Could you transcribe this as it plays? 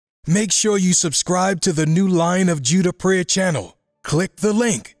Make sure you subscribe to the new Lion of Judah prayer channel. Click the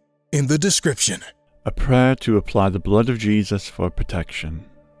link in the description. A prayer to apply the blood of Jesus for protection.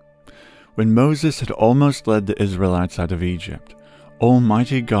 When Moses had almost led the Israelites out of Egypt,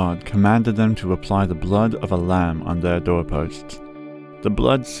 Almighty God commanded them to apply the blood of a lamb on their doorposts. The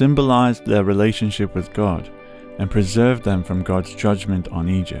blood symbolized their relationship with God and preserved them from God's judgment on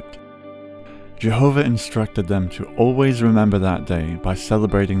Egypt. Jehovah instructed them to always remember that day by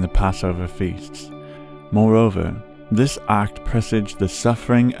celebrating the Passover feasts. Moreover, this act presaged the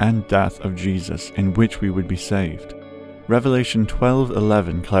suffering and death of Jesus in which we would be saved. Revelation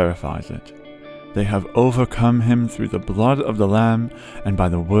 12:11 clarifies it. They have overcome him through the blood of the Lamb and by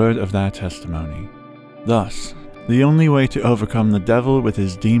the word of their testimony. Thus, the only way to overcome the devil with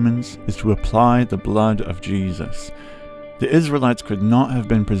his demons is to apply the blood of Jesus. The Israelites could not have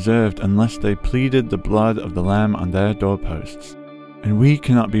been preserved unless they pleaded the blood of the Lamb on their doorposts. And we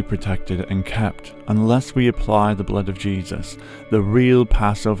cannot be protected and kept unless we apply the blood of Jesus, the real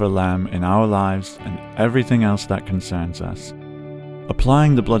Passover Lamb, in our lives and everything else that concerns us.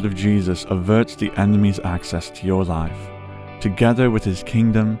 Applying the blood of Jesus averts the enemy's access to your life. Together with his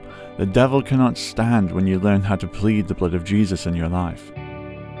kingdom, the devil cannot stand when you learn how to plead the blood of Jesus in your life.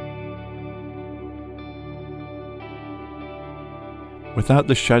 Without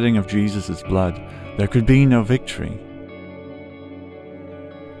the shedding of Jesus' blood, there could be no victory.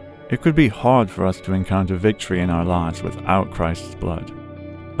 It could be hard for us to encounter victory in our lives without Christ's blood.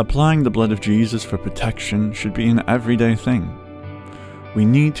 Applying the blood of Jesus for protection should be an everyday thing. We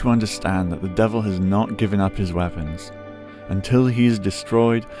need to understand that the devil has not given up his weapons. Until he is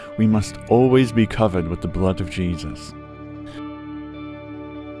destroyed, we must always be covered with the blood of Jesus.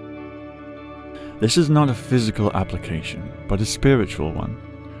 This is not a physical application, but a spiritual one.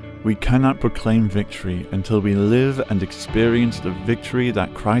 We cannot proclaim victory until we live and experience the victory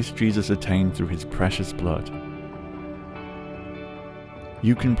that Christ Jesus attained through his precious blood.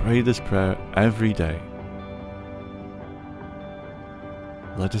 You can pray this prayer every day.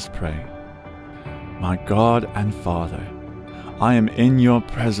 Let us pray. My God and Father, I am in your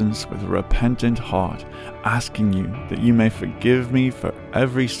presence with a repentant heart, asking you that you may forgive me for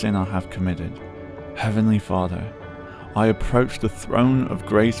every sin I have committed. Heavenly Father, I approach the throne of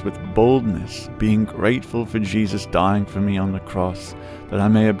grace with boldness, being grateful for Jesus dying for me on the cross, that I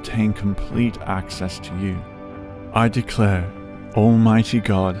may obtain complete access to you. I declare, Almighty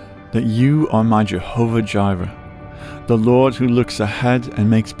God, that you are my Jehovah Jireh, the Lord who looks ahead and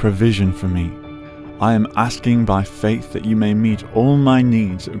makes provision for me. I am asking by faith that you may meet all my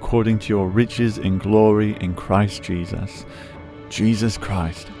needs according to your riches in glory in Christ Jesus. Jesus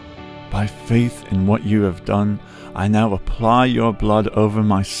Christ, by faith in what you have done, I now apply your blood over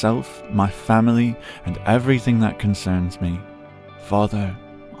myself, my family, and everything that concerns me. Father,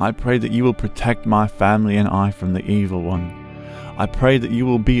 I pray that you will protect my family and I from the evil one. I pray that you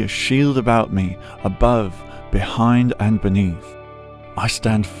will be a shield about me, above, behind, and beneath. I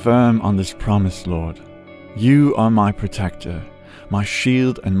stand firm on this promise, Lord. You are my protector, my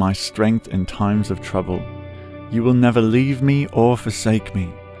shield and my strength in times of trouble. You will never leave me or forsake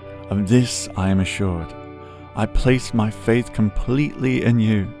me. Of this I am assured. I place my faith completely in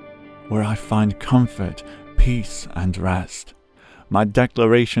you, where I find comfort, peace, and rest. My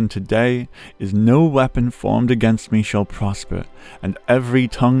declaration today is no weapon formed against me shall prosper, and every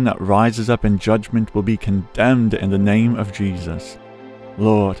tongue that rises up in judgment will be condemned in the name of Jesus.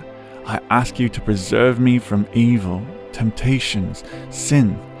 Lord, I ask you to preserve me from evil, temptations,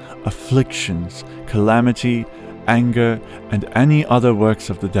 sin, afflictions, calamity, anger, and any other works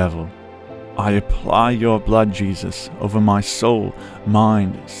of the devil. I apply your blood, Jesus, over my soul,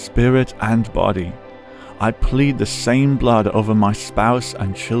 mind, spirit, and body. I plead the same blood over my spouse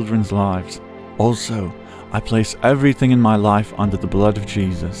and children's lives. Also, I place everything in my life under the blood of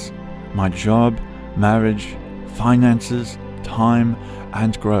Jesus. My job, marriage, finances, time,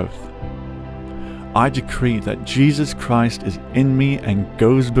 and growth. I decree that Jesus Christ is in me and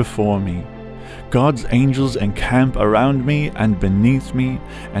goes before me. God's angels encamp around me and beneath me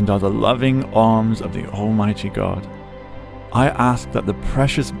and are the loving arms of the Almighty God. I ask that the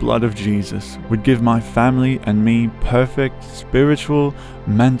precious blood of Jesus would give my family and me perfect spiritual,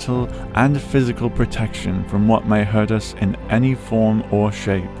 mental, and physical protection from what may hurt us in any form or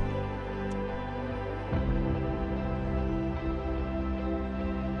shape.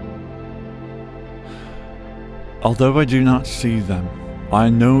 Although I do not see them, I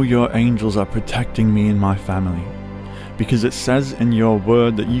know your angels are protecting me and my family, because it says in your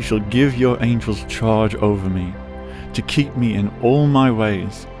word that you shall give your angels charge over me, to keep me in all my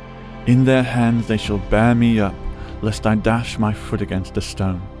ways. In their hands they shall bear me up, lest I dash my foot against a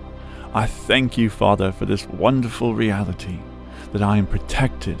stone. I thank you, Father, for this wonderful reality, that I am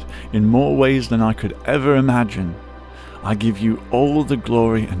protected in more ways than I could ever imagine. I give you all the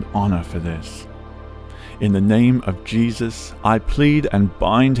glory and honor for this. In the name of Jesus, I plead and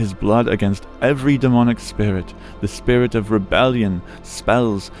bind his blood against every demonic spirit, the spirit of rebellion,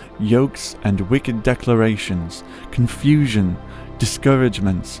 spells, yokes, and wicked declarations, confusion,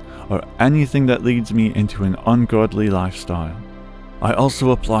 discouragements, or anything that leads me into an ungodly lifestyle. I also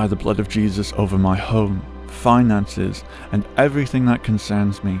apply the blood of Jesus over my home, finances, and everything that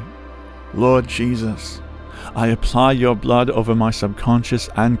concerns me. Lord Jesus, I apply your blood over my subconscious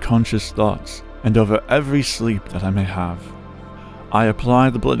and conscious thoughts, and over every sleep that I may have. I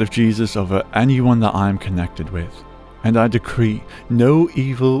apply the blood of Jesus over anyone that I am connected with, and I decree no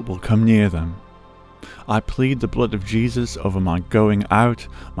evil will come near them. I plead the blood of Jesus over my going out,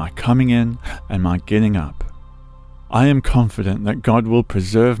 my coming in, and my getting up. I am confident that God will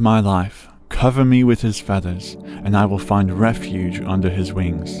preserve my life, cover me with his feathers, and I will find refuge under his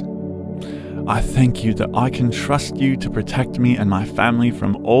wings. I thank you that I can trust you to protect me and my family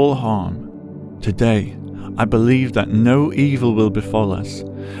from all harm. Today, I believe that no evil will befall us,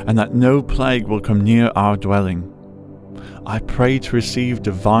 and that no plague will come near our dwelling. I pray to receive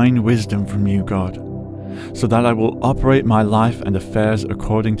divine wisdom from you, God, so that I will operate my life and affairs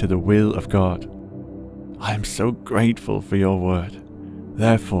according to the will of God. I am so grateful for your word.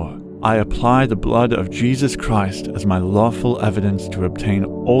 Therefore, I apply the blood of Jesus Christ as my lawful evidence to obtain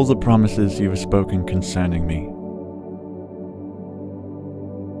all the promises you have spoken concerning me.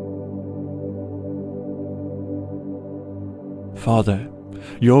 Father,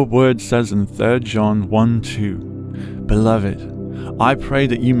 your word says in 3 John 1:2, Beloved, I pray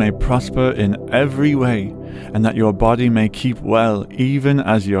that you may prosper in every way, and that your body may keep well, even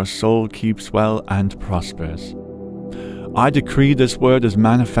as your soul keeps well and prospers. I decree this word is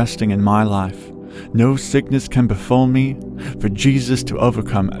manifesting in my life. No sickness can befall me, for Jesus to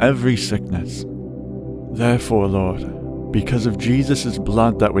overcome every sickness. Therefore, Lord, because of Jesus'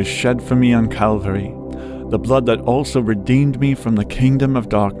 blood that was shed for me on Calvary, the blood that also redeemed me from the kingdom of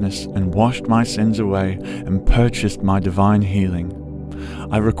darkness and washed my sins away and purchased my divine healing,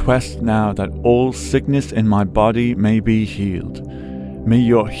 I request now that all sickness in my body may be healed. May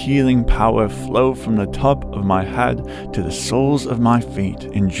your healing power flow from the top of my head to the soles of my feet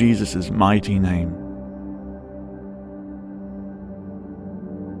in Jesus' mighty name.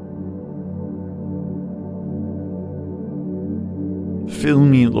 Fill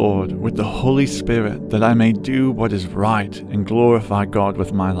me, Lord, with the Holy Spirit, that I may do what is right and glorify God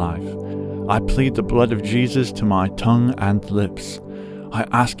with my life. I plead the blood of Jesus to my tongue and lips. I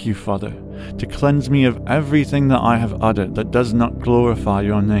ask you, Father, to cleanse me of everything that I have uttered that does not glorify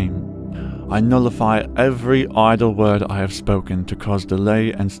your name. I nullify every idle word I have spoken to cause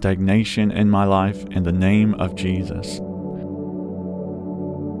delay and stagnation in my life in the name of Jesus.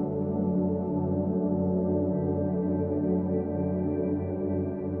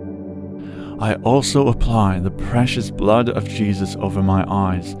 I also apply the precious blood of Jesus over my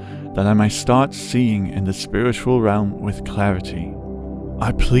eyes, that I may start seeing in the spiritual realm with clarity.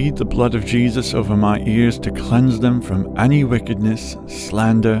 I plead the blood of Jesus over my ears to cleanse them from any wickedness,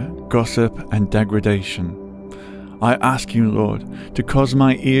 slander, gossip, and degradation. I ask you, Lord, to cause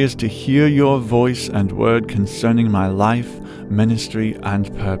my ears to hear your voice and word concerning my life, ministry,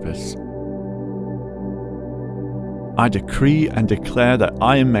 and purpose. I decree and declare that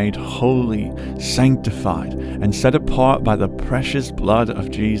I am made holy, sanctified, and set apart by the precious blood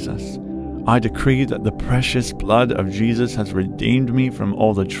of Jesus. I decree that the precious blood of Jesus has redeemed me from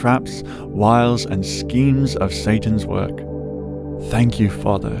all the traps, wiles, and schemes of Satan's work. Thank you,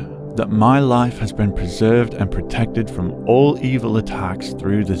 Father, that my life has been preserved and protected from all evil attacks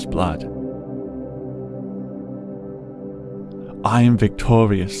through this blood. I am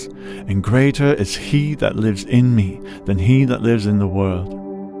victorious, and greater is he that lives in me than he that lives in the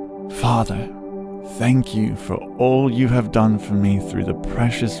world. Father, thank you for all you have done for me through the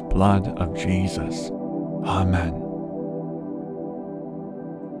precious blood of Jesus. Amen.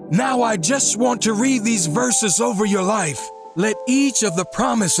 Now I just want to read these verses over your life. Let each of the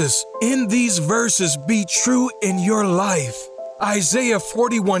promises in these verses be true in your life. Isaiah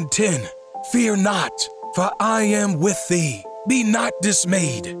 41:10, Fear not, for I am with thee. Be not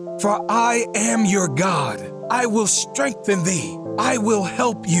dismayed, for I am your God. I will strengthen thee. I will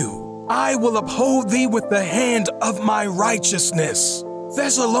help you. I will uphold thee with the hand of my righteousness.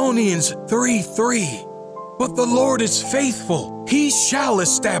 Thessalonians 3:3. But the Lord is faithful. He shall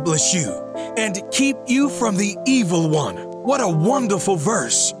establish you and keep you from the evil one. What a wonderful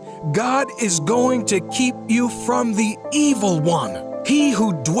verse. God is going to keep you from the evil one. He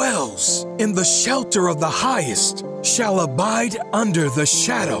who dwells in the shelter of the highest shall abide under the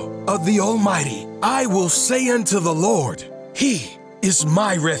shadow of the Almighty. I will say unto the Lord, He is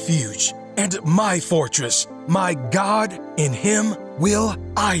my refuge and my fortress, my God, in Him will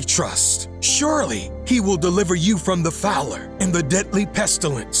I trust. Surely He will deliver you from the fowler and the deadly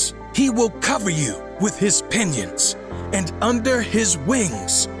pestilence. He will cover you with His pinions, and under His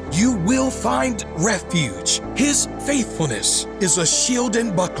wings you will find refuge. His faithfulness is a shield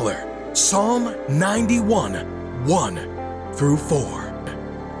and buckler. Psalm 91,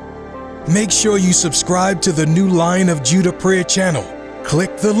 1-4. Make sure you subscribe to the new Lion of Judah prayer channel.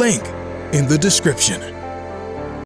 Click the link in the description.